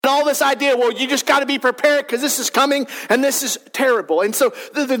all this idea, well, you just got to be prepared because this is coming and this is terrible. And so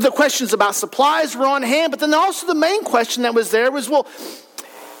the questions about supplies were on hand, but then also the main question that was there was, well,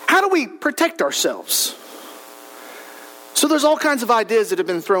 how do we protect ourselves? So there's all kinds of ideas that have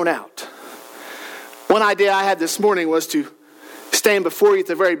been thrown out. One idea I had this morning was to stand before you at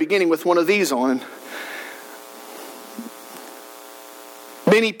the very beginning with one of these on.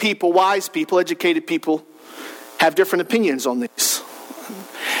 Many people, wise people, educated people, have different opinions on these.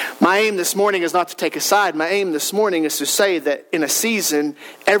 My aim this morning is not to take a side. My aim this morning is to say that in a season,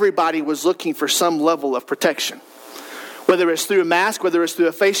 everybody was looking for some level of protection. Whether it's through a mask, whether it's through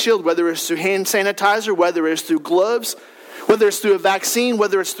a face shield, whether it's through hand sanitizer, whether it's through gloves, whether it's through a vaccine,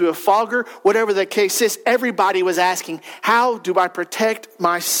 whether it's through a fogger, whatever the case is, everybody was asking, how do I protect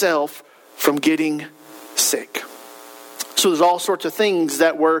myself from getting sick? So there's all sorts of things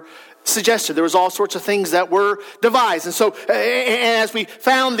that were suggested. There was all sorts of things that were devised. And so as we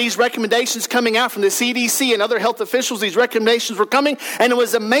found these recommendations coming out from the CDC and other health officials, these recommendations were coming, and it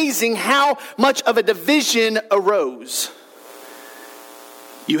was amazing how much of a division arose.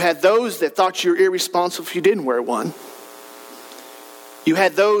 You had those that thought you were irresponsible if you didn't wear one. You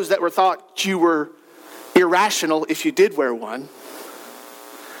had those that were thought you were irrational if you did wear one.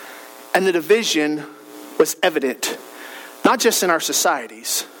 And the division was evident, not just in our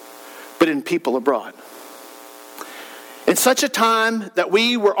societies, but in people abroad. In such a time that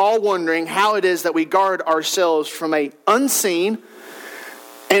we were all wondering how it is that we guard ourselves from an unseen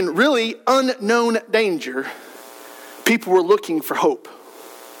and really unknown danger, people were looking for hope,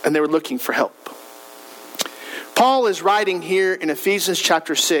 and they were looking for help. Paul is writing here in Ephesians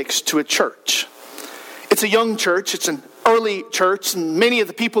chapter 6 to a church. It's a young church. It's an early church, and many of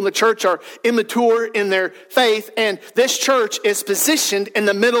the people in the church are immature in their faith, and this church is positioned in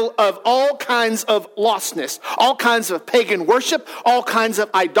the middle of all kinds of lostness, all kinds of pagan worship, all kinds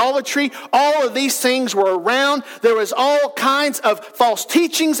of idolatry. All of these things were around. There was all kinds of false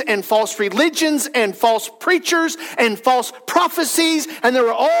teachings and false religions and false preachers and false prophecies, and there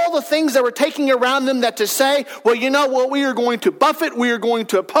were all the things that were taking around them that to say, well, you know what, we are going to buffet, we are going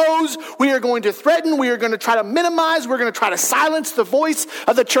to oppose, we are going to threaten, we are going to try to minimize, we're going to try to silence the voice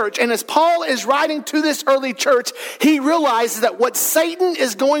of the church. And as Paul is writing to this early church, he realizes that what Satan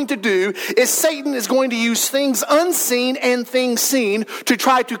is going to do is Satan is going to use things unseen and things seen to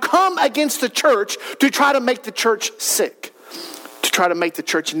try to come against the church, to try to make the church sick, to try to make the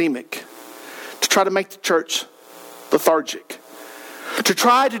church anemic, to try to make the church lethargic, to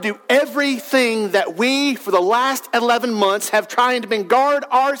try to do everything that we, for the last 11 months, have tried to guard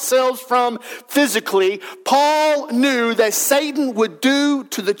ourselves from physically. Paul knew that Satan would do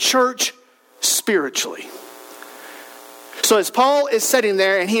to the church spiritually. So as Paul is sitting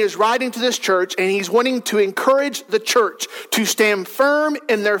there and he is writing to this church and he's wanting to encourage the church to stand firm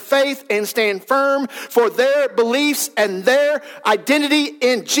in their faith and stand firm for their beliefs and their identity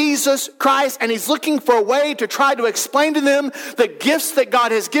in Jesus Christ. And he's looking for a way to try to explain to them the gifts that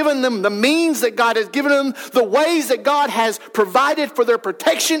God has given them, the means that God has given them, the ways that God has provided for their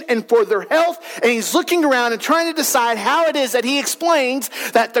protection and for their health. And he's looking around and trying to decide how it is that he explains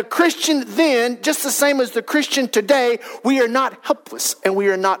that the Christian then, just the same as the Christian today, we are not helpless and we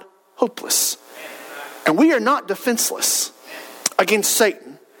are not hopeless. And we are not defenseless against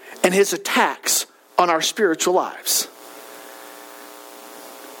Satan and his attacks on our spiritual lives.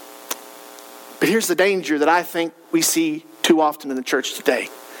 But here's the danger that I think we see too often in the church today.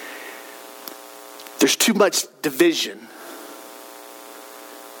 There's too much division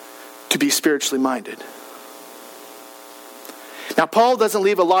to be spiritually minded. Now, Paul doesn't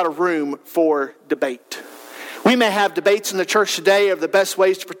leave a lot of room for debate. We may have debates in the church today of the best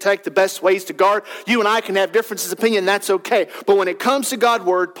ways to protect, the best ways to guard. You and I can have differences of opinion, that's okay. But when it comes to God's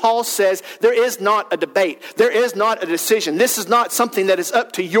word, Paul says there is not a debate. There is not a decision. This is not something that is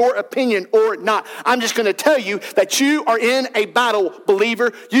up to your opinion or not. I'm just going to tell you that you are in a battle,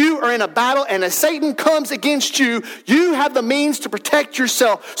 believer. You are in a battle, and as Satan comes against you, you have the means to protect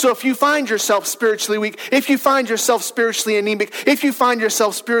yourself. So if you find yourself spiritually weak, if you find yourself spiritually anemic, if you find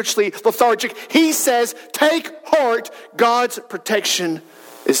yourself spiritually lethargic, he says, take heart, God's protection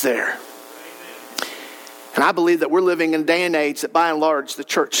is there. And I believe that we're living in a day and age that by and large the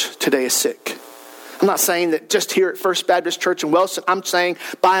church today is sick. I'm not saying that just here at First Baptist Church in Wellston. I'm saying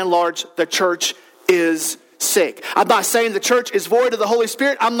by and large the church is sick. I'm not saying the church is void of the Holy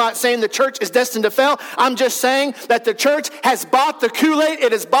Spirit. I'm not saying the church is destined to fail. I'm just saying that the church has bought the Kool-Aid.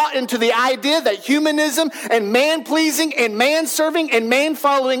 It has bought into the idea that humanism and man-pleasing and man-serving and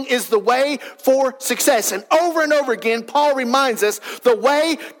man-following is the way for success. And over again, Paul reminds us the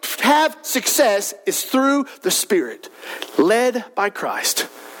way to have success is through the Spirit, led by Christ,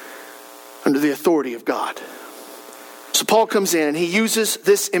 under the authority of God. So Paul comes in and he uses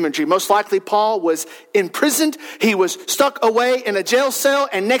this imagery. Most likely Paul was imprisoned. He was stuck away in a jail cell,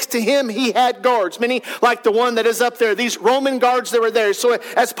 and next to him he had guards, many like the one that is up there, these Roman guards that were there. So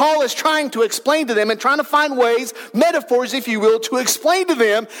as Paul is trying to explain to them and trying to find ways, metaphors if you will, to explain to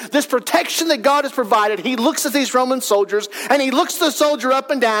them this protection that God has provided, he looks at these Roman soldiers and he looks the soldier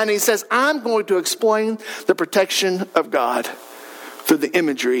up and down and he says, I'm going to explain the protection of God through the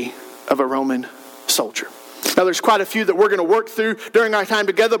imagery of a Roman soldier. Now, there's quite a few that we're going to work through during our time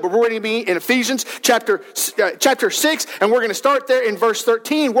together, but we're going to be in Ephesians chapter 6, and we're going to start there in verse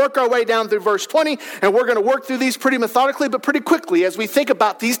 13, work our way down through verse 20, and we're going to work through these pretty methodically, but pretty quickly as we think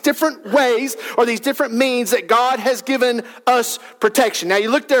about these different ways or these different means that God has given us protection. Now,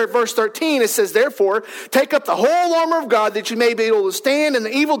 you look there at verse 13, it says, therefore, take up the whole armor of God that you may be able to stand in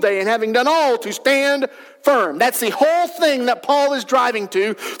the evil day, and having done all, to stand firm. That's the whole thing that Paul is driving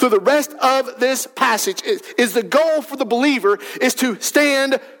to through the rest of this passage. Is the goal for the believer is to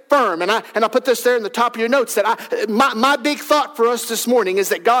stand firm. And I put this there in the top of your notes that my big thought for us this morning is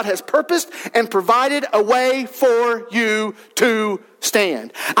that God has purposed and provided a way for you to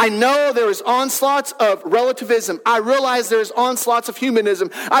stand. I know there is onslaughts of relativism. I realize there's onslaughts of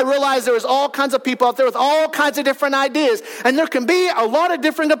humanism. I realize there's all kinds of people out there with all kinds of different ideas. And there can be a lot of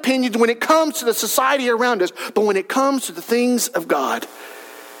different opinions when it comes to the society around us. But when it comes to the things of God,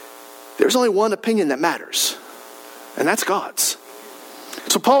 there's only one opinion that matters. And that's God's.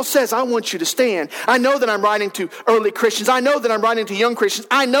 So Paul says, I want you to stand. I know that I'm writing to early Christians. I know that I'm writing to young Christians.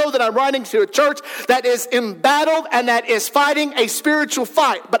 I know that I'm writing to a church that is embattled and that is fighting a spiritual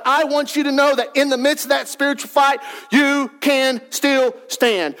fight. But I want you to know that in the midst of that spiritual fight, you can still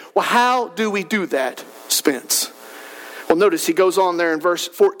stand. Well, how do we do that, Spence? Well, notice he goes on there in verse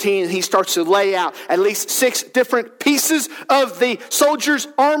 14 and he starts to lay out at least 6 different pieces of the soldier's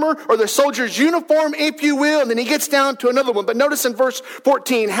armor or the soldier's uniform, if you will. And then he gets down to another one. But notice in verse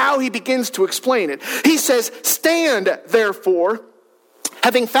 14 how he begins to explain it. He says, stand therefore,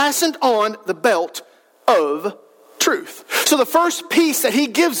 having fastened on the belt of truth. So the first piece that he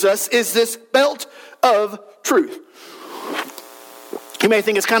gives us is this belt of truth. You may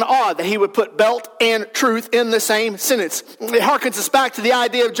think it's kind of odd that he would put belt and truth in the same sentence. It harkens us back to the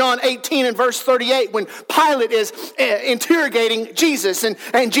idea of John 18 and verse 38 when Pilate is interrogating Jesus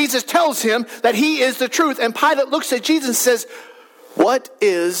and Jesus tells him that he is the truth. And Pilate looks at Jesus and says, what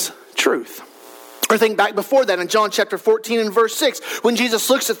is truth? Or think back before that in John chapter 14 and verse 6 when Jesus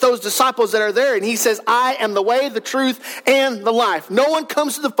looks at those disciples that are there and he says, I am the way, the truth, and the life. No one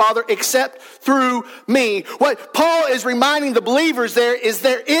comes to the Father except through me. What Paul is reminding the believers there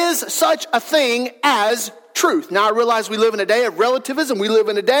is such a thing as truth. Now I realize we live in a day of relativism. We live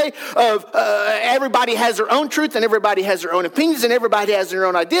in a day of everybody has their own truth and everybody has their own opinions and everybody has their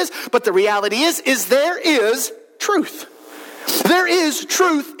own ideas. But the reality is there is truth. There is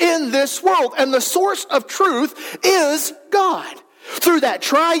truth in this world, and the source of truth is God. Through that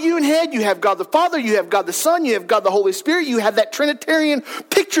triune head, you have God the Father, you have God the Son, you have God the Holy Spirit, you have that Trinitarian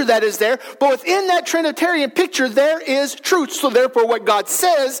picture that is there. But within that Trinitarian picture, there is truth. So therefore, what God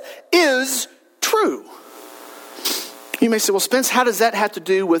says is true. You may say, well, Spence, how does that have to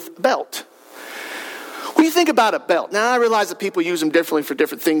do with belt? When you think about a belt, now I realize that people use them differently for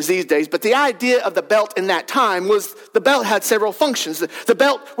different things these days, but the idea of the belt in that time was the belt had several functions. The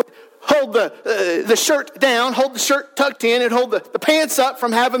belt would hold the shirt down, hold the shirt tucked in, and hold the pants up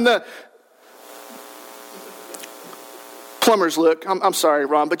from having the plumber's look. I'm sorry,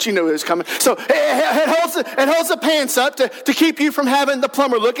 Ron, but you knew it was coming. So it holds the pants up to keep you from having the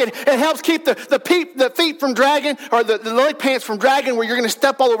plumber look. It helps keep the feet from dragging, or the leg pants from dragging where you're going to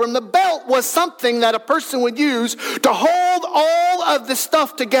step all over them. The belt was something that a person would use to hold all of the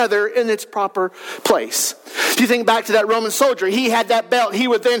stuff together in its proper place. If you think back to that Roman soldier, he had that belt. He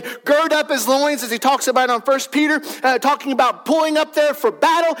would then gird up his loins, as he talks about on 1 Peter, talking about pulling up there for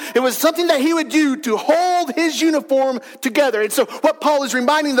battle. It was something that he would do to hold his uniform together. And so what Paul is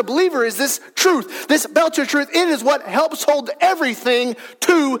reminding the believer is this truth, this belt of truth. It is what helps hold everything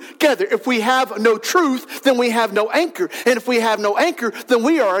together. If we have no truth, then we have no anchor. And if we have no anchor, then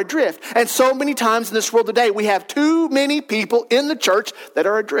we are adrift. And so many times in this world today, we have too many people in the church that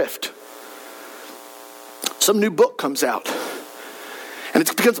are adrift. Some new book comes out, and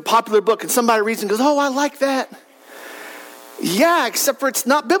it becomes a popular book, and somebody reads and goes, oh, I like that. Yeah, except for it's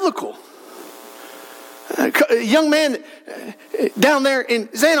not biblical. A young man down there in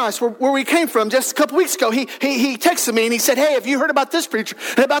Xanos, where we came from just a couple weeks ago, he texted me and he said, hey, have you heard about this preacher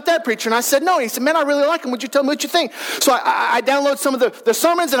and about that preacher? And I said, no. And he said, man, I really like him. Would you tell me what you think? So I downloaded some of the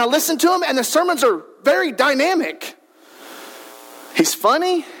sermons and I listened to them, and the sermons are very dynamic. He's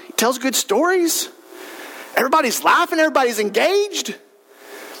funny. He tells good stories. Everybody's laughing, everybody's engaged.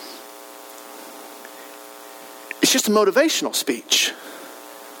 It's just a motivational speech.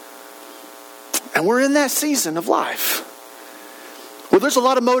 And we're in that season of life. Well, there's a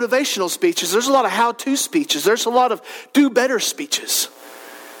lot of motivational speeches. There's a lot of how-to speeches. There's a lot of do-better speeches.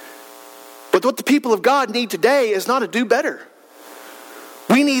 But what the people of God need today is not a do-better.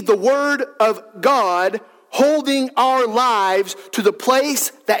 We need the Word of God holding our lives to the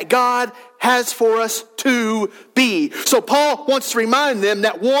place that God has for us to be. So Paul wants to remind them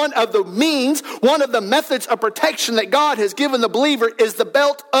that one of the methods of protection that God has given the believer is the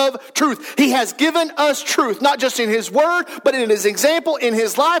belt of truth. He has given us truth, not just in His Word, but in His example, in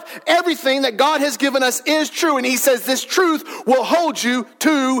His life. Everything that God has given us is true. And He says this truth will hold you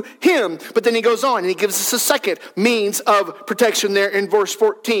to Him. But then He goes on and He gives us a second means of protection there in verse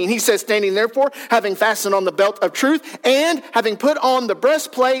 14. He says, standing therefore, having fastened on the belt of truth and having put on the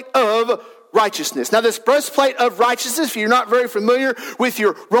breastplate of righteousness. Now, this breastplate of righteousness, if you're not very familiar with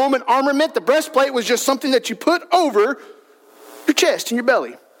your Roman armament, the breastplate was just something that you put over your chest and your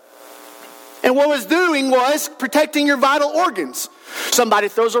belly. And what it was doing was protecting your vital organs. Somebody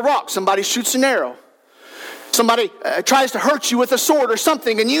throws a rock, somebody shoots an arrow, somebody tries to hurt you with a sword or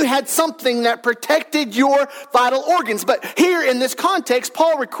something, and you had something that protected your vital organs. But here in this context,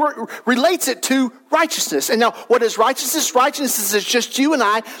 Paul relates it to righteousness. And now, what is righteousness? Righteousness is just you and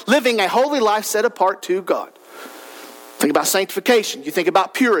I living a holy life set apart to God. Think about sanctification. You think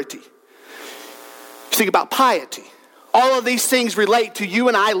about purity. You think about piety. All of these things relate to you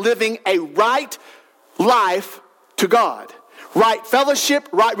and I living a right life to God. Right fellowship,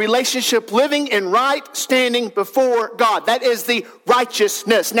 right relationship, living in right standing before God. That is the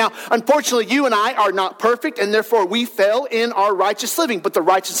righteousness. Now, unfortunately, you and I are not perfect, and therefore we fail in our righteous living. But the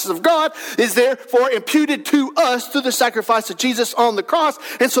righteousness of God is therefore imputed to us through the sacrifice of Jesus on the cross.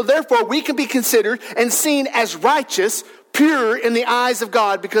 And so therefore we can be considered and seen as righteous, pure in the eyes of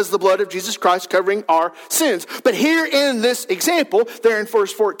God because of the blood of Jesus Christ covering our sins. But here in this example, there in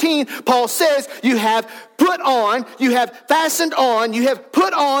verse 14, Paul says, you have fastened on, you have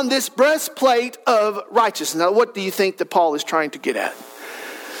put on this breastplate of righteousness. Now, what do you think that Paul is trying to get at?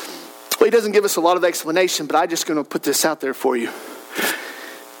 Well, he doesn't give us a lot of explanation, but I'm just going to put this out there for you.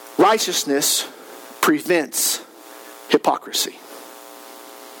 Righteousness prevents hypocrisy.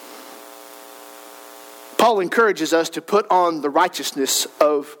 Paul encourages us to put on the righteousness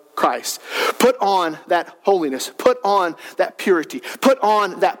of Christ. Put on that holiness. Put on that purity. Put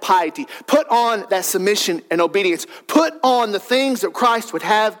on that piety. Put on that submission and obedience. Put on the things that Christ would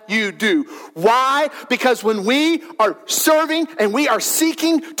have you do. Why? Because when we are serving and we are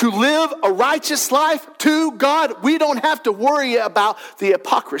seeking to live a righteous life to God, we don't have to worry about the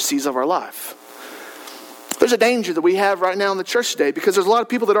hypocrisies of our life. There's a danger that we have right now in the church today because there's a lot of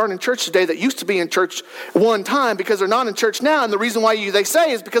people that aren't in church today that used to be in church one time because they're not in church now. And the reason why they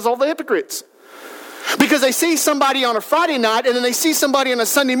say is because of all the hypocrites. Because they see somebody on a Friday night and then they see somebody on a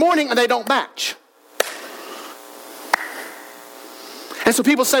Sunday morning and they don't match. And so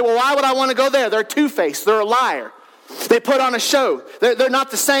people say, well, why would I want to go there? They're two-faced. They're a liar. They put on a show. They're not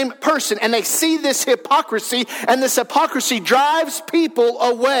the same person. And they see this hypocrisy, and this hypocrisy drives people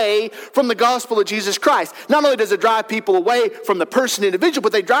away from the gospel of Jesus Christ. Not only does it drive people away from the person individual,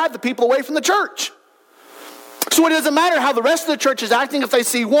 but they drive the people away from the church. So it doesn't matter how the rest of the church is acting. If they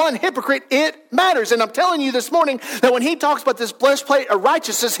see one hypocrite, it matters. And I'm telling you this morning that when he talks about this breastplate of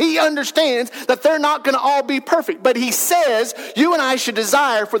righteousness, he understands that they're not going to all be perfect. But he says you and I should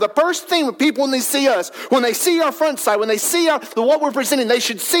desire for the first thing with people when they see us, when they see our front side, when they see what we're presenting, they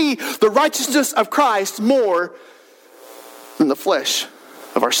should see the righteousness of Christ more than the flesh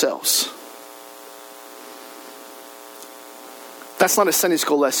of ourselves. That's not a Sunday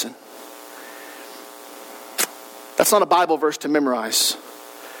school lesson. That's not a Bible verse to memorize.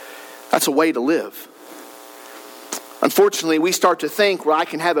 That's a way to live. Unfortunately, we start to think, well, I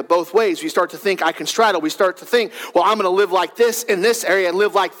can have it both ways. We start to think I can straddle. We start to think, well, I'm going to live like this in this area and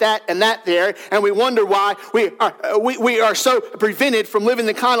live like that and that there. And we wonder why we are so prevented from living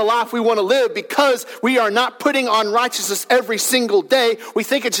the kind of life we want to live because we are not putting on righteousness every single day. We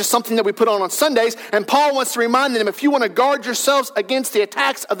think it's just something that we put on Sundays. And Paul wants to remind them, if you want to guard yourselves against the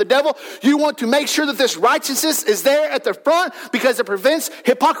attacks of the devil, you want to make sure that this righteousness is there at the front because it prevents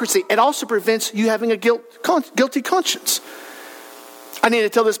hypocrisy. It also prevents you having a guilty conscience. I need to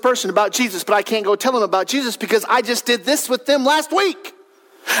tell this person about Jesus, but I can't go tell them about Jesus because I just did this with them last week.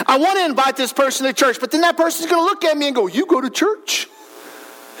 I want to invite this person to church, but then that person's going to look at me and go, you go to church?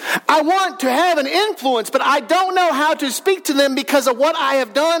 I want to have an influence, but I don't know how to speak to them because of what I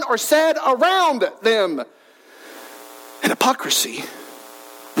have done or said around them. And hypocrisy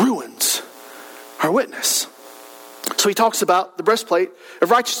ruins our witness. So he talks about the breastplate of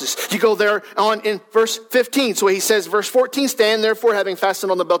righteousness. You go there on in verse 15. So he says, verse 14, stand therefore having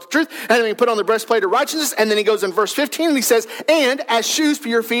fastened on the belt of truth, and having put on the breastplate of righteousness. And then he goes in verse 15 and he says, and as shoes for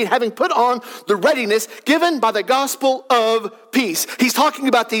your feet, having put on the readiness given by the gospel of peace. He's talking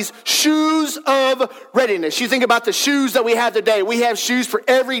about these shoes of readiness. You think about the shoes that we have today. We have shoes for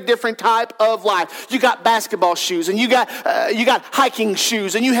every different type of life. You got basketball shoes, and you got hiking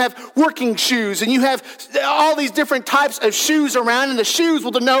shoes, and you have working shoes, and you have all these different types of shoes around, and the shoes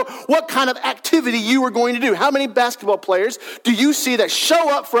will denote what kind of activity you are going to do. How many basketball players do you see that show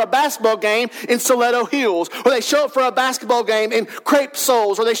up for a basketball game in stiletto heels, or they show up for a basketball game in crepe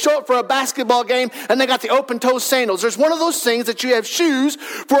soles, or they show up for a basketball game and they got the open-toe sandals? There's one of those things that you have shoes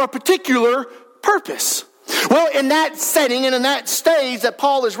for a particular purpose. Well, in that setting and in that stage that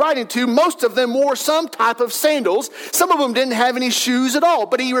Paul is writing to, most of them wore some type of sandals. Some of them didn't have any shoes at all.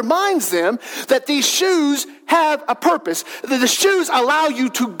 But he reminds them that these shoes have a purpose. The shoes allow you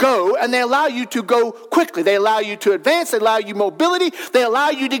to go, and they allow you to go quickly. They allow you to advance. They allow you mobility. They allow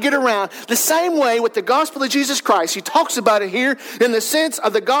you to get around. The same way with the gospel of Jesus Christ. He talks about it here in the sense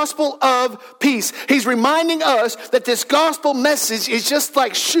of the gospel of peace. He's reminding us that this gospel message is just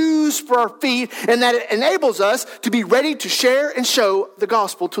like shoes for our feet, and that it enables us to be ready to share and show the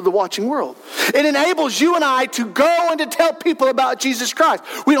gospel to the watching world. It enables you and I to go and to tell people about Jesus Christ.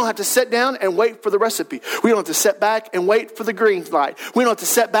 We don't have to sit down and wait for the recipe. We don't have to sit back and wait for the green light. We don't have to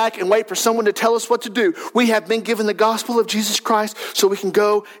sit back and wait for someone to tell us what to do. We have been given the gospel of Jesus Christ so we can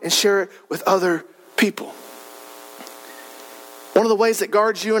go and share it with other people. One of the ways that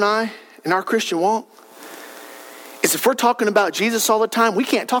guards you and I in our Christian walk is if we're talking about Jesus all the time, we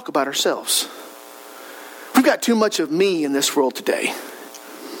can't talk about ourselves. We've got too much of me in this world today.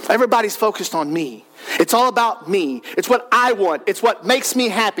 Everybody's focused on me. It's all about me. It's what I want. It's what makes me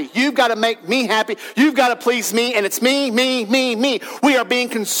happy. You've got to make me happy. You've got to please me. And it's me, me, me, me. We are being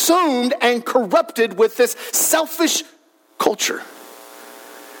consumed and corrupted with this selfish culture.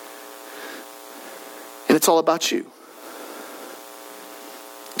 And it's all about you.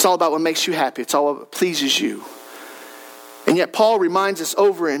 It's all about what makes you happy. It's all what pleases you. And yet Paul reminds us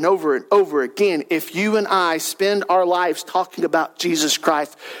over and over and over again, if you and I spend our lives talking about Jesus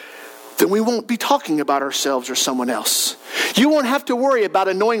Christ, then we won't be talking about ourselves or someone else. You won't have to worry about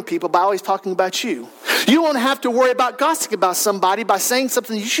annoying people by always talking about you. You won't have to worry about gossiping about somebody by saying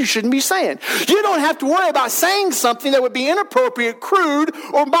something you shouldn't be saying. You don't have to worry about saying something that would be inappropriate, crude,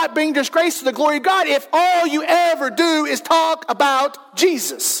 or might bring disgrace to the glory of God if all you ever do is talk about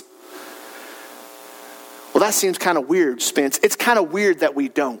Jesus. Well, that seems kind of weird, Spence. It's kind of weird that we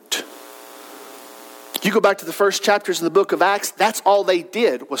don't. You go back to the first chapters in the book of Acts, that's all they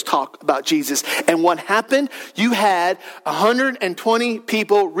did was talk about Jesus. And what happened? You had 120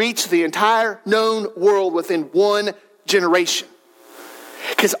 people reach the entire known world within one generation.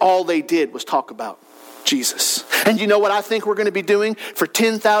 Because all they did was talk about Jesus. And you know what I think we're going to be doing for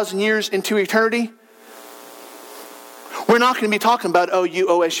 10,000 years into eternity? We're not going to be talking about OU,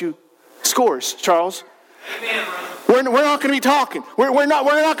 OSU scores, Charles. Amen, We're not going to be talking. We're not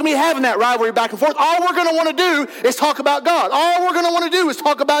going to be having that rivalry back and forth. All we're going to want to do is talk about God. All we're going to want to do is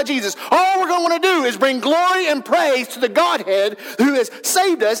talk about Jesus. All we're going to want to do is bring glory and praise to the Godhead who has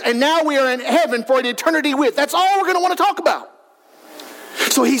saved us, and now we are in heaven for an eternity with. That's all we're going to want to talk about.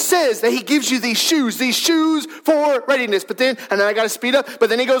 So he says that he gives you these shoes for readiness. But then, and then I got to speed up, but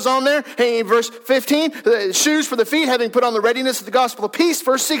then he goes on there, hey, in verse 15, shoes for the feet, having put on the readiness of the gospel of peace.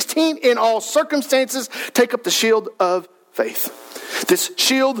 Verse 16, in all circumstances, take up the shield of faith. This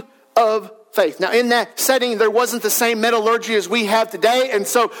shield of faith. Now, in that setting, there wasn't the same metallurgy as we have today. And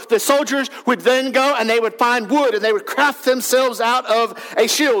so the soldiers would then go and they would find wood and they would craft themselves out of a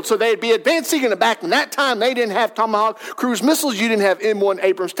shield. So they'd be advancing. And back in that time, they didn't have Tomahawk cruise missiles. You didn't have M1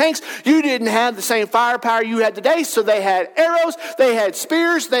 Abrams tanks. You didn't have the same firepower you had today. So they had arrows, they had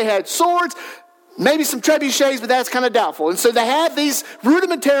spears, they had swords, maybe some trebuchets, but that's kind of doubtful. And so they had these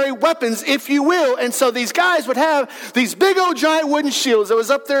rudimentary weapons, if you will. And so these guys would have these big old giant wooden shields that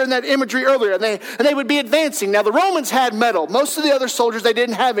was up there in that imagery earlier. And they would be advancing. Now the Romans had metal. Most of the other soldiers, they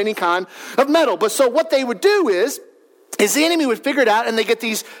didn't have any kind of metal. But so what they would do is the enemy would figure it out, and they get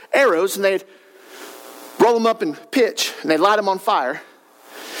these arrows and they'd roll them up in pitch and they'd light them on fire.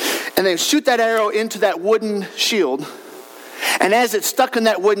 And they'd shoot that arrow into that wooden shield. And as it stuck in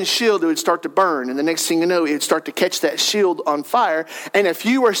that wooden shield, it would start to burn. And the next thing you know, it would start to catch that shield on fire. And if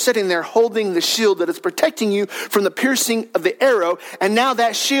you are sitting there holding the shield that is protecting you from the piercing of the arrow, and now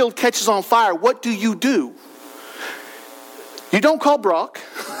that shield catches on fire, what do? You don't call Brock.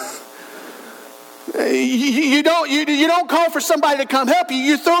 You don't call for somebody to come help you.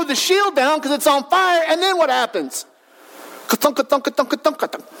 You throw the shield down because it's on fire, and then what happens? Ka-thunk, ka-thunk, ka-thunk, ka-thunk,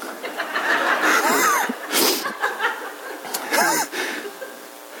 ka-thunk.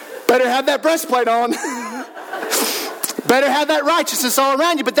 Better have that breastplate on. Better have that righteousness all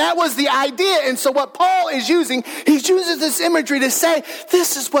around you. But that was the idea. And so what Paul is using, he uses this imagery to say,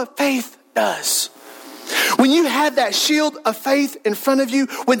 this is what faith does. When you have that shield of faith in front of you,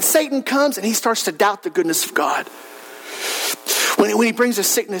 when Satan comes and he starts to doubt the goodness of God, when he brings a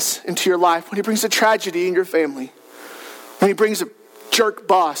sickness into your life, when he brings a tragedy in your family, when he brings a jerk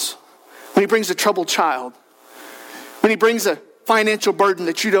boss, when he brings a troubled child, when he brings a financial burden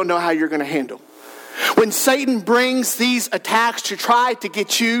that you don't know how you're going to handle, when Satan brings these attacks to try to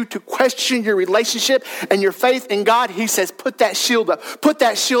get you to question your relationship and your faith in God, he says, put that shield up. Put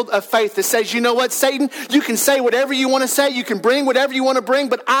that shield of faith that says, you know what, Satan, you can say whatever you want to say. You can bring whatever you want to bring,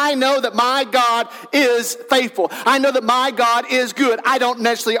 but I know that my God is faithful. I know that my God is good. I don't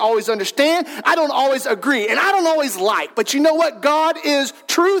necessarily always understand. I don't always agree, and I don't always like. But you know what? God is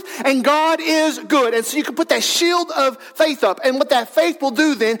truth, and God is good. And so you can put that shield of faith up. And what that faith will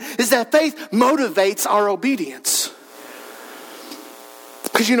do then is that faith motivates our obedience.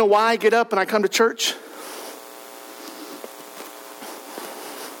 Because you know why I get up and I come to church?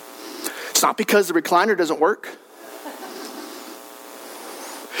 It's not because the recliner doesn't work.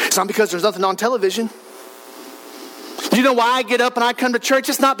 It's not because there's nothing on television. You know why I get up and I come to church?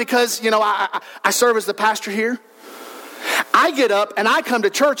 It's not because, I serve as the pastor here. I get up and I come to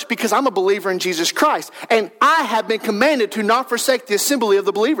church because I'm a believer in Jesus Christ. And I have been commanded to not forsake the assembly of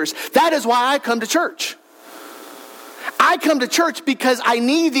the believers. That is why I come to church. I come to church because I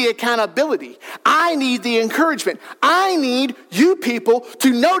need the accountability. I need the encouragement. I need you people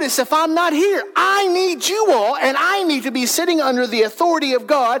to notice if I'm not here. I need you all, and I need to be sitting under the authority of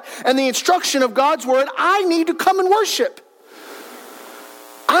God and the instruction of God's word. I need to come and worship.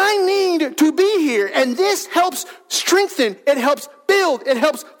 I need to be here, and this helps strengthen, it helps build, it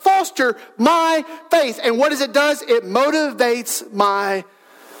helps foster my faith. And what it does? It motivates my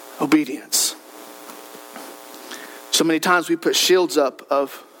obedience. So many times we put shields up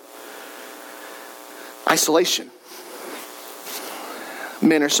of isolation.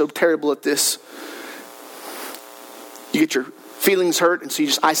 Men are so terrible at this. You get your feelings hurt, and so you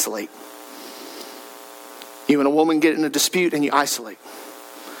just isolate. You and a woman get in a dispute, and you isolate.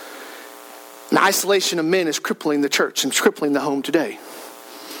 And the isolation of men is crippling the church and crippling the home today.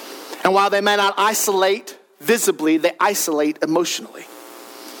 And while they may not isolate visibly, they isolate emotionally.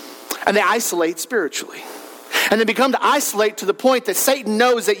 And they isolate spiritually. And they become to isolate to the point that Satan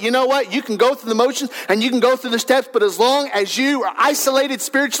knows that, you know what, you can go through the motions and you can go through the steps, but as long as you are isolated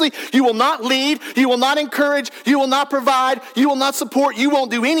spiritually, you will not lead, you will not encourage, you will not provide, you will not support, you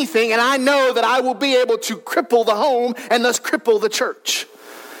won't do anything. And I know that I will be able to cripple the home and thus cripple the church.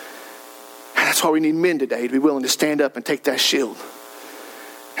 And that's why we need men today to be willing to stand up and take that shield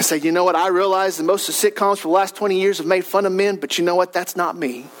and say, you know what, I realize that most of the sitcoms for the last 20 years have made fun of men, but you know what, that's not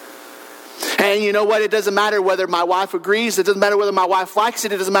me. And you know what, it doesn't matter whether my wife agrees, it doesn't matter whether my wife likes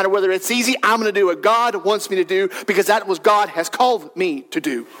it, it doesn't matter whether it's easy, I'm going to do what God wants me to do because that was God has called me to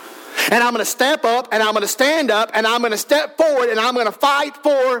do. And I'm going to step up and I'm going to stand up and I'm going to step forward and I'm going to fight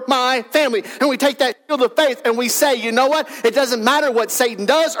for my family. And we take that shield of faith and we say, you know what? It doesn't matter what Satan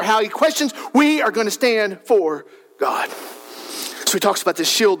does or how he questions. We are going to stand for God. So he talks about this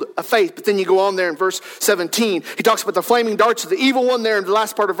shield of faith. But then you go on there in verse 17. He talks about the flaming darts of the evil one there in the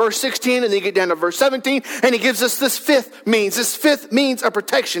last part of verse 16. And then you get down to verse 17. And he gives us this fifth means. This fifth means of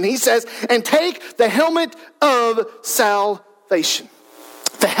protection. He says, and take the helmet of salvation.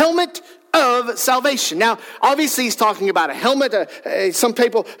 The helmet of salvation. Now, obviously he's talking about a helmet. Some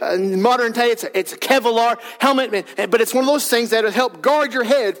people, in modern day, it's a Kevlar helmet. But it's one of those things that will help guard your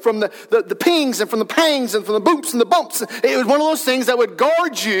head from the pings and from the pangs and from the boops and the bumps. It was one of those things that would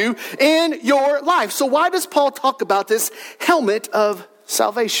guard you in your life. So why does Paul talk about this helmet of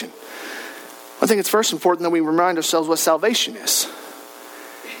salvation? I think it's first important that we remind ourselves what salvation is.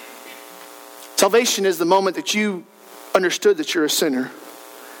 Salvation is the moment that you understood that you're a sinner.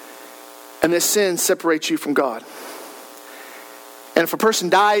 And this sin separates you from God. And if a person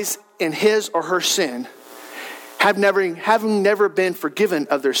dies in his or her sin, having never been forgiven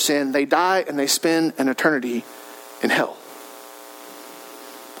of their sin, they die and they spend an eternity in hell.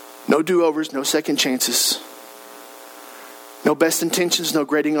 No do-overs, no second chances. No best intentions, no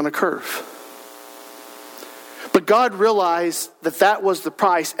grading on a curve. But God realized that that was the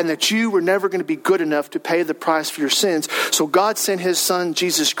price and that you were never going to be good enough to pay the price for your sins. So God sent his son,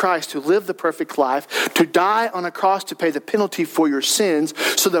 Jesus Christ, to live the perfect life, to die on a cross to pay the penalty for your sins,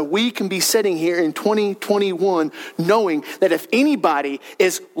 so that we can be sitting here in 2021 knowing that if anybody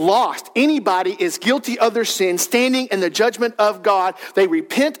is lost, anybody is guilty of their sins, standing in the judgment of God, they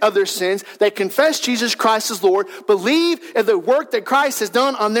repent of their sins, they confess Jesus Christ as Lord, believe in the work that Christ has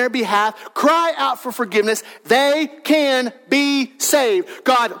done on their behalf, cry out for forgiveness, they can be saved.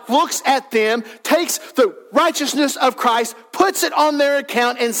 God looks at them, takes the righteousness of Christ, puts it on their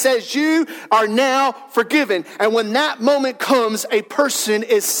account, and says, you are now forgiven. And when that moment comes, a person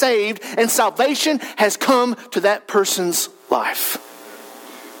is saved, and salvation has come to that person's life.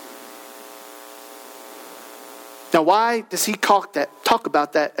 Now, why does he talk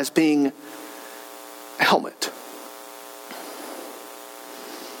about that as being a helmet?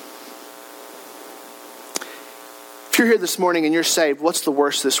 If you're here this morning and you're saved, what's the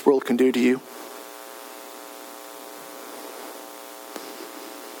worst this world can do to you?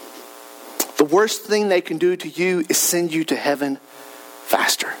 The worst thing they can do to you is send you to heaven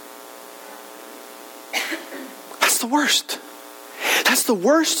faster. That's the worst. That's the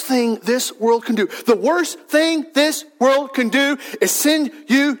worst thing this world can do. The worst thing this world can do is send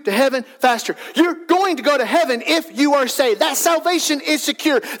you to heaven faster. You're going to go to heaven if you are saved. That salvation is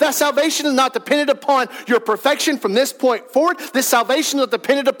secure. That salvation is not dependent upon your perfection from this point forward. This salvation is not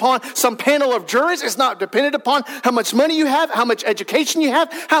dependent upon some panel of jurors. It's not dependent upon how much money you have, how much education you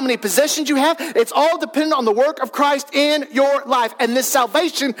have, how many possessions you have. It's all dependent on the work of Christ in your life. And this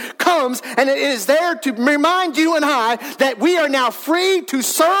salvation comes, and it is there to remind you and I that we are now free to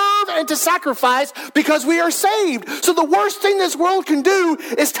serve and to sacrifice because we are saved. So the worst thing this world can do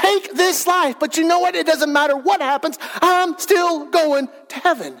is take this life. But you know what? It doesn't matter what happens. I'm still going to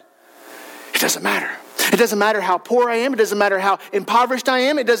heaven. It doesn't matter. It doesn't matter how poor I am. It doesn't matter how impoverished I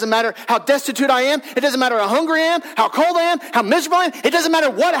am. It doesn't matter how destitute I am. It doesn't matter how hungry I am, how cold I am, how miserable I am. It doesn't matter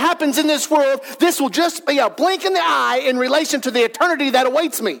what happens in this world. This will just be a blink in the eye in relation to the eternity that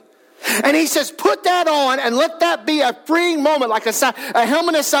awaits me. And he says, put that on and let that be a freeing moment, like a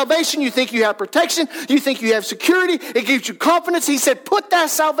helmet of salvation. You think you have protection. You think you have security. It gives you confidence. He said, put that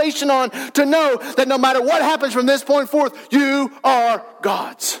salvation on to know that no matter what happens from this point forth, you are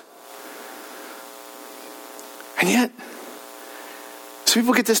God's. And yet, some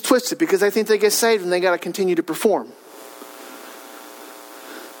people get this twisted because they think they get saved and they got to continue to perform.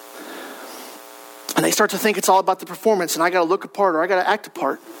 And they start to think it's all about the performance and I got to look a part or I got to act a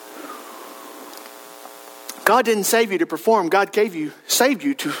part. God didn't save you to perform. God saved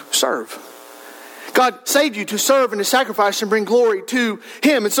you to serve. God saved you to serve and to sacrifice and bring glory to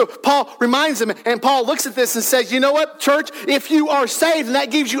him. And so Paul reminds them, and Paul looks at this and says, you know what, church, if you are saved, and that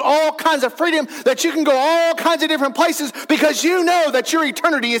gives you all kinds of freedom, that you can go all kinds of different places because you know that your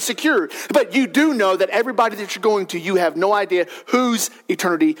eternity is secure. But you do know that everybody that you're going to, you have no idea whose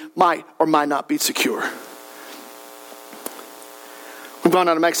eternity might or might not be secure. We've gone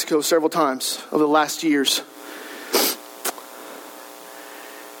out of Mexico several times over the last years.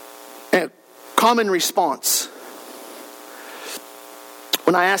 And common response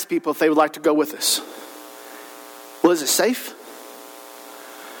when I ask people if they would like to go with us, well, is it safe?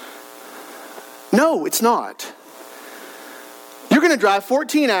 No, it's not. You're going to drive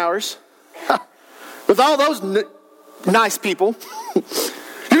 14 hours with all those nice people.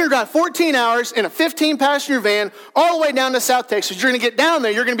 You're going to drive 14 hours in a 15-passenger van all the way down to South Texas. You're going to get down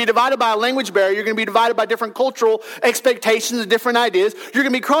there. You're going to be divided by a language barrier. You're going to be divided by different cultural expectations and different ideas. You're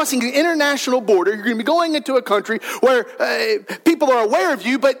going to be crossing the international border. You're going to be going into a country where people are aware of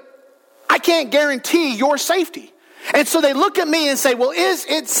you, but I can't guarantee your safety. And so they look at me and say, well, is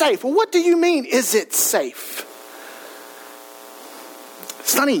it safe? Well, what do you mean, is it safe?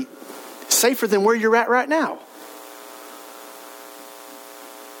 It's not any safer than where you're at right now.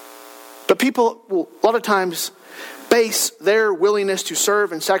 But people will a lot of times base their willingness to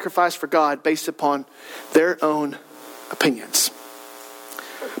serve and sacrifice for God based upon their own opinions.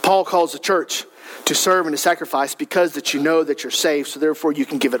 Paul calls the church to serve and to sacrifice because that you know that you're saved, so therefore you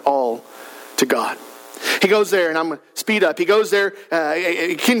can give it all to God. He goes there, and I'm going to speed up. He goes there,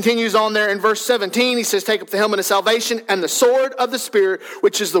 he continues on there in verse 17. He says, take up the helmet of salvation and the sword of the Spirit,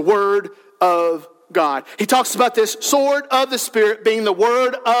 which is the word of God. He talks about this sword of the Spirit being the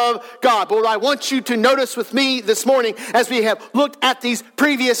word of God. But what I want you to notice with me this morning, as we have looked at these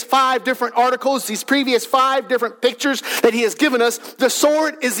previous 5 different articles, these previous 5 different pictures that he has given us, the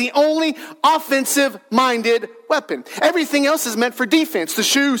sword is the only offensive-minded weapon. Everything else is meant for defense. The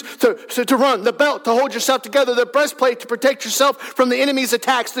shoes to run, the belt to hold yourself together, the breastplate to protect yourself from the enemy's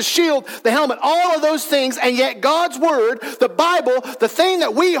attacks, the shield, the helmet, all of those things. And yet God's word, the Bible, the thing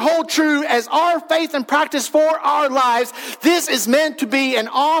that we hold true as our faith and practice for our lives, this is meant to be an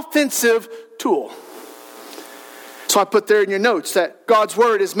offensive tool. So I put there in your notes that God's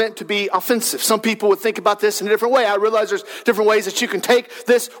word is meant to be offensive. Some people would think about this in a different way. I realize there's different ways that you can take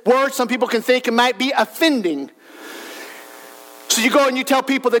this word. Some people can think it might be offending. So you go and you tell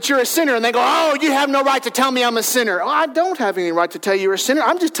people that you're a sinner and they go, oh, you have no right to tell me I'm a sinner. Oh, I don't have any right to tell you you're a sinner.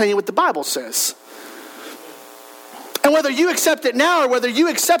 I'm just telling you what the Bible says. And whether you accept it now or whether you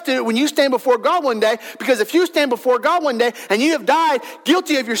accepted it when you stand before God one day, because if you stand before God one day and you have died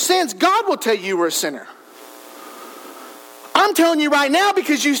guilty of your sins, God will tell you were a sinner. I'm telling you right now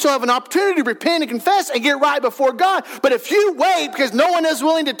because you still have an opportunity to repent and confess and get right before God. But if you wait because no one is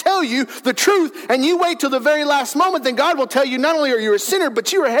willing to tell you the truth and you wait till the very last moment, then God will tell you not only are you a sinner,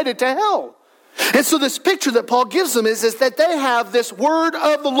 but you are headed to hell. And so this picture that Paul gives them is that they have this word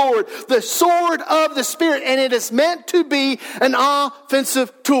of the Lord, the sword of the Spirit, and it is meant to be an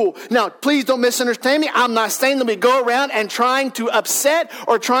offensive tool. Now, please don't misunderstand me. I'm not saying that we go around and trying to upset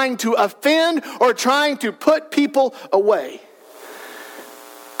or trying to offend or trying to put people away.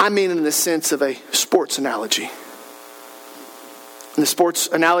 I mean in the sense of a sports analogy. In the sports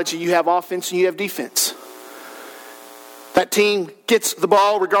analogy, you have offense and you have defense. That team gets the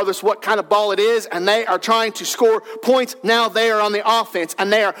ball regardless what kind of ball it is, and they are trying to score points. Now they are on the offense,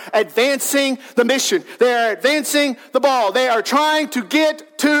 and they are advancing the mission. They are advancing the ball. They are trying to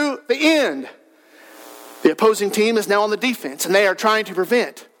get to the end. The opposing team is now on the defense, and they are trying to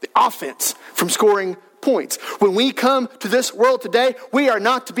prevent the offense from scoring points. When we come to this world today, we are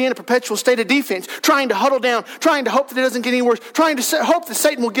not to be in a perpetual state of defense, trying to huddle down, trying to hope that it doesn't get any worse, trying to hope that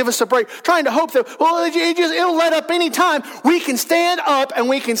Satan will give us a break, trying to hope that, it'll let up any time. We can stand up and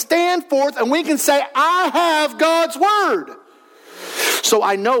we can stand forth and we can say, I have God's word. So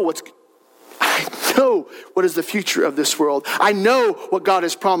I know what is the future of this world. I know what God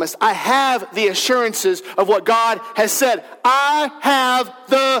has promised. I have the assurances of what God has said. I have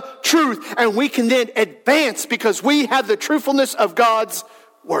the truth. And we can then advance because we have the truthfulness of God's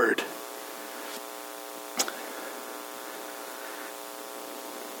word.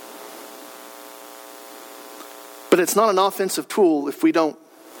 But it's not an offensive tool if we don't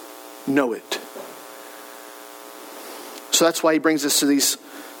know it. So that's why he brings us to these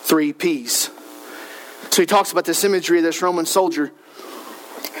 3 P's. So he talks about this imagery of this Roman soldier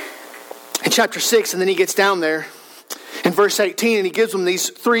in chapter 6, and then he gets down there in verse 18, and he gives them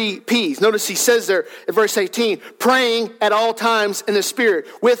these 3 P's. Notice he says there in verse 18, praying at all times in the Spirit,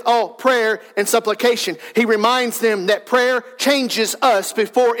 with all prayer and supplication. He reminds them that prayer changes us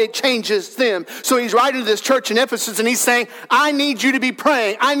before it changes them. So he's writing to this church in Ephesus, and he's saying, I need you to be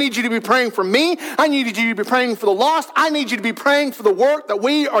praying. I need you to be praying for me. I need you to be praying for the lost. I need you to be praying for the work that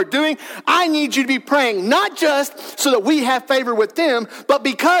we are doing. I need you to be praying, not just so that we have favor with them, but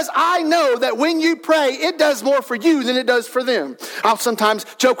because I know that when you pray, it does more for you than it does for them. I'll sometimes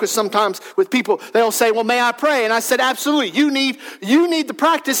joke with people. They'll say, well, may I pray? And I said, absolutely. You need the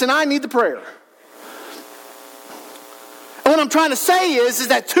practice and I need the prayer. And what I'm trying to say is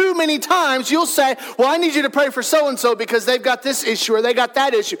that too many times you'll say, well, I need you to pray for so-and-so because they've got this issue or they got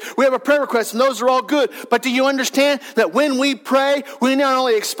that issue. We have a prayer request and those are all good. But do you understand that when we pray, we not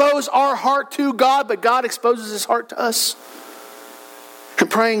only expose our heart to God, but God exposes his heart to us? And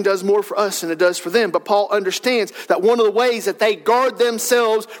praying does more for us than it does for them. But Paul understands that one of the ways that they guard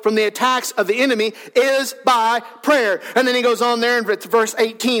themselves from the attacks of the enemy is by prayer. And then he goes on there in verse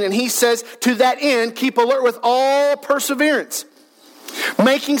 18 and he says, to that end, keep alert with all perseverance,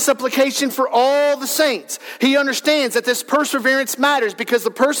 making supplication for all the saints. He understands that this perseverance matters because the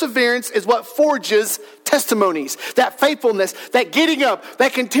perseverance is what forges testimonies. That faithfulness, that getting up,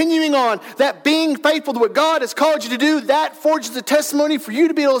 that continuing on, that being faithful to what God has called you to do, that forges a testimony for you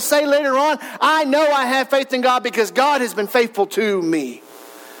to be able to say later on, I know I have faith in God because God has been faithful to me.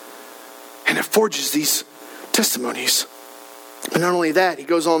 And it forges these testimonies. But not only that, he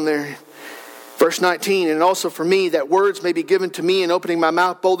goes on there, verse 19, and also for me that words may be given to me in opening my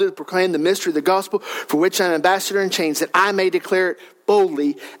mouth boldly to proclaim the mystery of the gospel, for which I am ambassador in chains, that I may declare it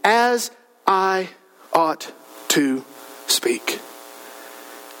boldly as I ought to speak.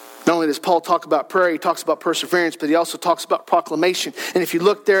 Not only does Paul talk about prayer, he talks about perseverance, but he also talks about proclamation. And if you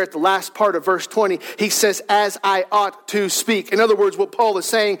look there at the last part of verse 20, he says, as I ought to speak. In other words, what Paul is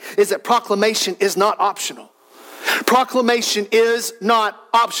saying is that proclamation is not optional. Proclamation is not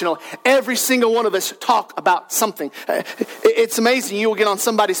optional. Every single one of us talk about something. It's amazing. You will get on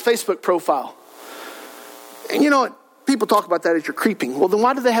somebody's Facebook profile And you know what? People talk about that as you're creeping. Well, then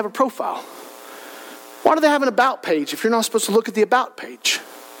why do they have a profile? Why do they have an about page if you're not supposed to look at the about page?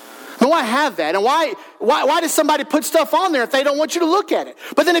 And why have that? And why does somebody put stuff on there if they don't want you to look at it?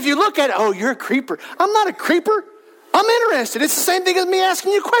 But then if you look at it, oh, you're a creeper. I'm not a creeper. I'm interested. It's the same thing as me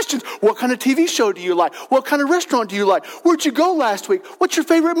asking you questions. What kind of TV show do you like? What kind of restaurant do you like? Where'd you go last week? What's your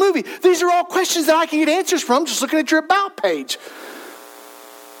favorite movie? These are all questions that I can get answers from just looking at your about page.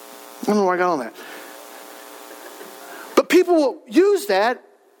 I don't know where I got on that. But people will use that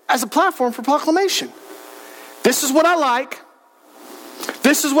as a platform for proclamation. This is what I like.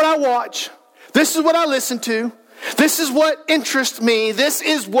 This is what I watch. This is what I listen to. This is what interests me. This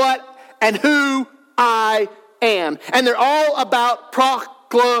is what and who I am. And they're all about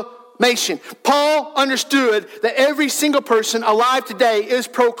proclamation. Paul understood that every single person alive today is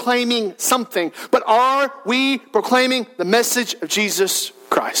proclaiming something. But are we proclaiming the message of Jesus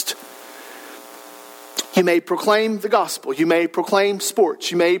Christ? You may proclaim the gospel. You may proclaim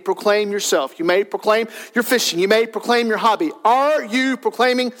sports. You may proclaim yourself. You may proclaim your fishing. You may proclaim your hobby. Are you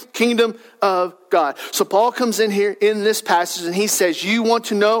proclaiming the kingdom of God? So Paul comes in here in this passage and he says, you want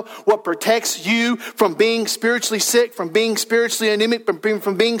to know what protects you from being spiritually sick, from being spiritually anemic,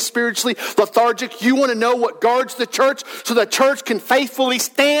 from being spiritually lethargic. You want to know what guards the church so the church can faithfully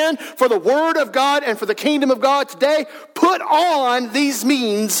stand for the word of God and for the kingdom of God today? Put on these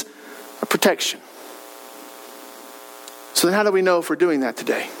means of protection. So then how do we know if we're doing that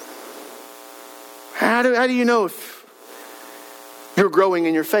today? How do you know if you're growing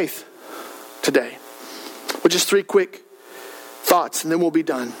in your faith today? Well, just 3 quick thoughts and then we'll be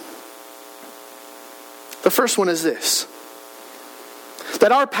done. The first one is this: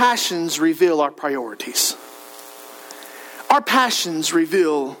 that our passions reveal our priorities. Our passions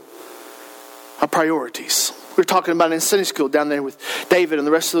reveal our priorities. We were talking about it in Sunday school down there with David and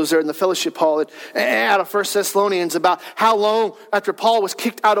the rest of those there in the fellowship hall out of 1 Thessalonians about how long after Paul was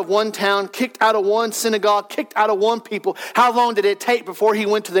kicked out of one town, kicked out of one synagogue, kicked out of one people, how long did it take before he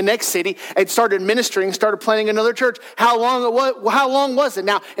went to the next city and started ministering, started planting another church? How long was it?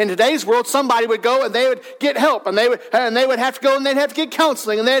 Now, in today's world, somebody would go and they would get help and they would have to go and they'd have to get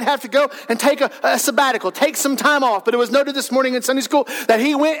counseling and they'd have to go and take a sabbatical, take some time off. But it was noted this morning in Sunday school that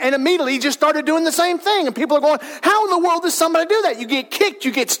he went and immediately just started doing the same thing. And people are going, how in the world does somebody do that? You get kicked,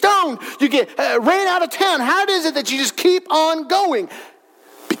 you get stoned, you get ran out of town. How is it that you just keep on going?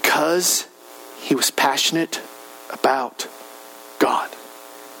 Because he was passionate about God.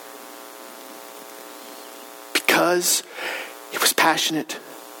 Because he was passionate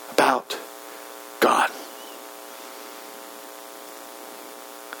about God.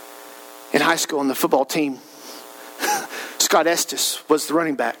 In high school, on the football team, Scott Estes was the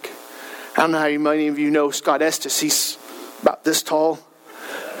running back. I don't know how many of you know Scott Estes. He's about this tall.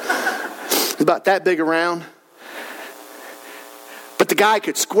 He's about that big around. But the guy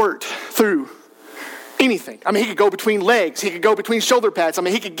could squirt through anything. I mean, he could go between legs. He could go between shoulder pads. I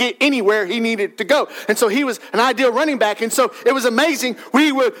mean, he could get anywhere he needed to go. And so he was an ideal running back. And so it was amazing.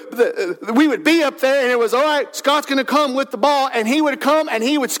 We would be up there and it was, all right, Scott's going to come with the ball. And he would come and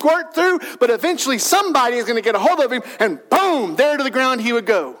he would squirt through. But eventually somebody is going to get a hold of him. And boom, there to the ground he would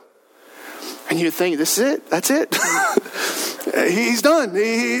go. And you would think, this is it. That's it. He's done.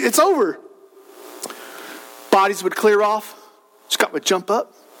 It's over. Bodies would clear off. Scott would jump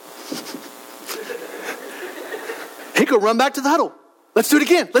up. He'd go run back to the huddle. Let's do it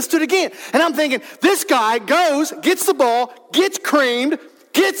again. Let's do it again. And I'm thinking, this guy goes, gets the ball, gets creamed,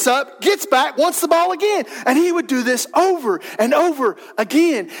 gets up, gets back, wants the ball again. And he would do this over and over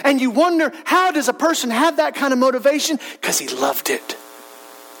again. And you wonder, how does a person have that kind of motivation? Because he loved it.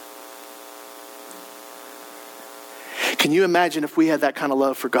 Can you imagine if we had that kind of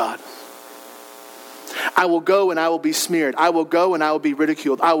love for God? I will go and I will be smeared. I will go and I will be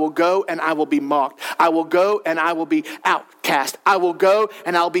ridiculed. I will go and I will be mocked. I will go and I will be outcast. I will go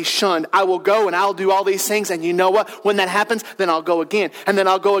and I'll be shunned. I will go and I'll do all these things. And you know what? When that happens, then I'll go again. And then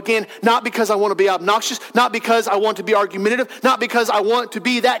I'll go again, not because I want to be obnoxious, not because I want to be argumentative, not because I want to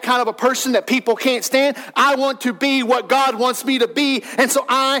be that kind of a person that people can't stand. I want to be what God wants me to be. And so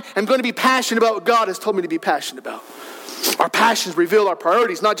I am going to be passionate about what God has told me to be passionate about. Our passions reveal our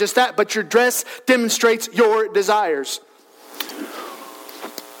priorities. Not just that, but your dress demonstrates your desires.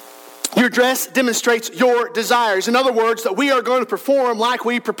 Your dress demonstrates your desires. In other words, that we are going to perform like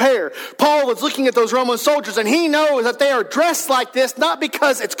we prepare. Paul is looking at those Roman soldiers and he knows that they are dressed like this, not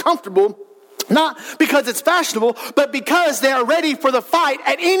because it's comfortable, not because it's fashionable, but because they are ready for the fight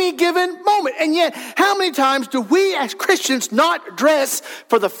at any given moment. And yet, how many times do we as Christians not dress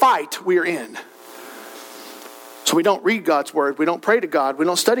for the fight we're in? So we don't read God's word. We don't pray to God. We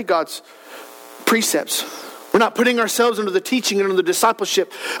don't study God's precepts. We're not putting ourselves under the teaching and under the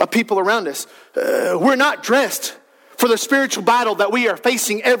discipleship of people around us. We're not dressed for the spiritual battle that we are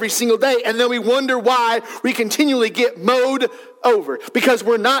facing every single day. And then we wonder why we continually get mowed over. Because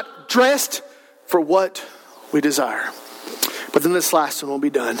we're not dressed for what we desire. But then this last one will be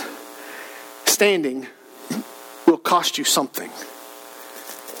done. Standing will cost you something.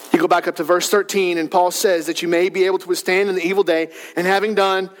 You go back up to verse 13 and Paul says that you may be able to withstand in the evil day, and having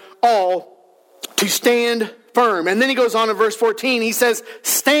done all, to stand firm. And then he goes on in verse 14, he says,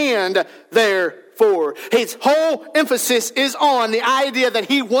 stand therefore. His whole emphasis is on the idea that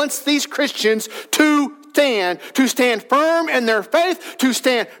he wants these Christians to stand firm in their faith, to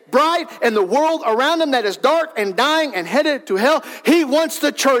stand bright in the world around them that is dark and dying and headed to hell. He wants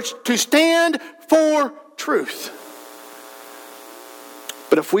the church to stand for truth.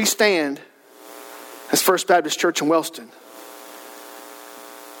 But if we stand as First Baptist Church in Wellston,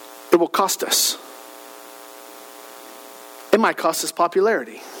 it will cost us. It might cost us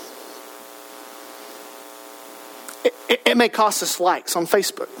popularity. It may cost us likes on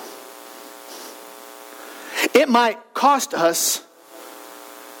Facebook. It might cost us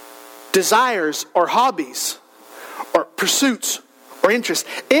desires or hobbies or pursuits or interests.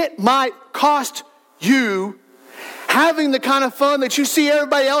 It might cost you having the kind of fun that you see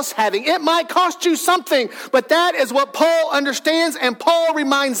everybody else having. It might cost you something, but that is what Paul understands, and Paul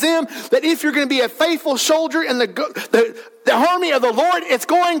reminds them that if you're going to be a faithful soldier in the army of the Lord, it's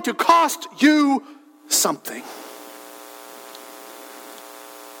going to cost you something.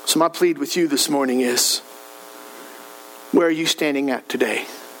 So my plea with you this morning is, where are you standing at today?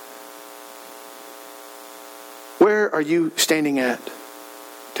 Where are you standing at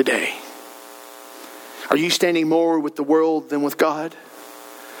today? Are you standing more with the world than with God?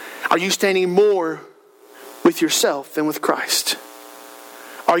 Are you standing more with yourself than with Christ?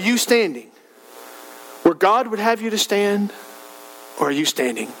 Are you standing where God would have you to stand? Or are you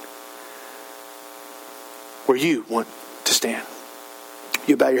standing where you want to stand?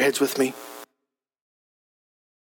 You bow your heads with me.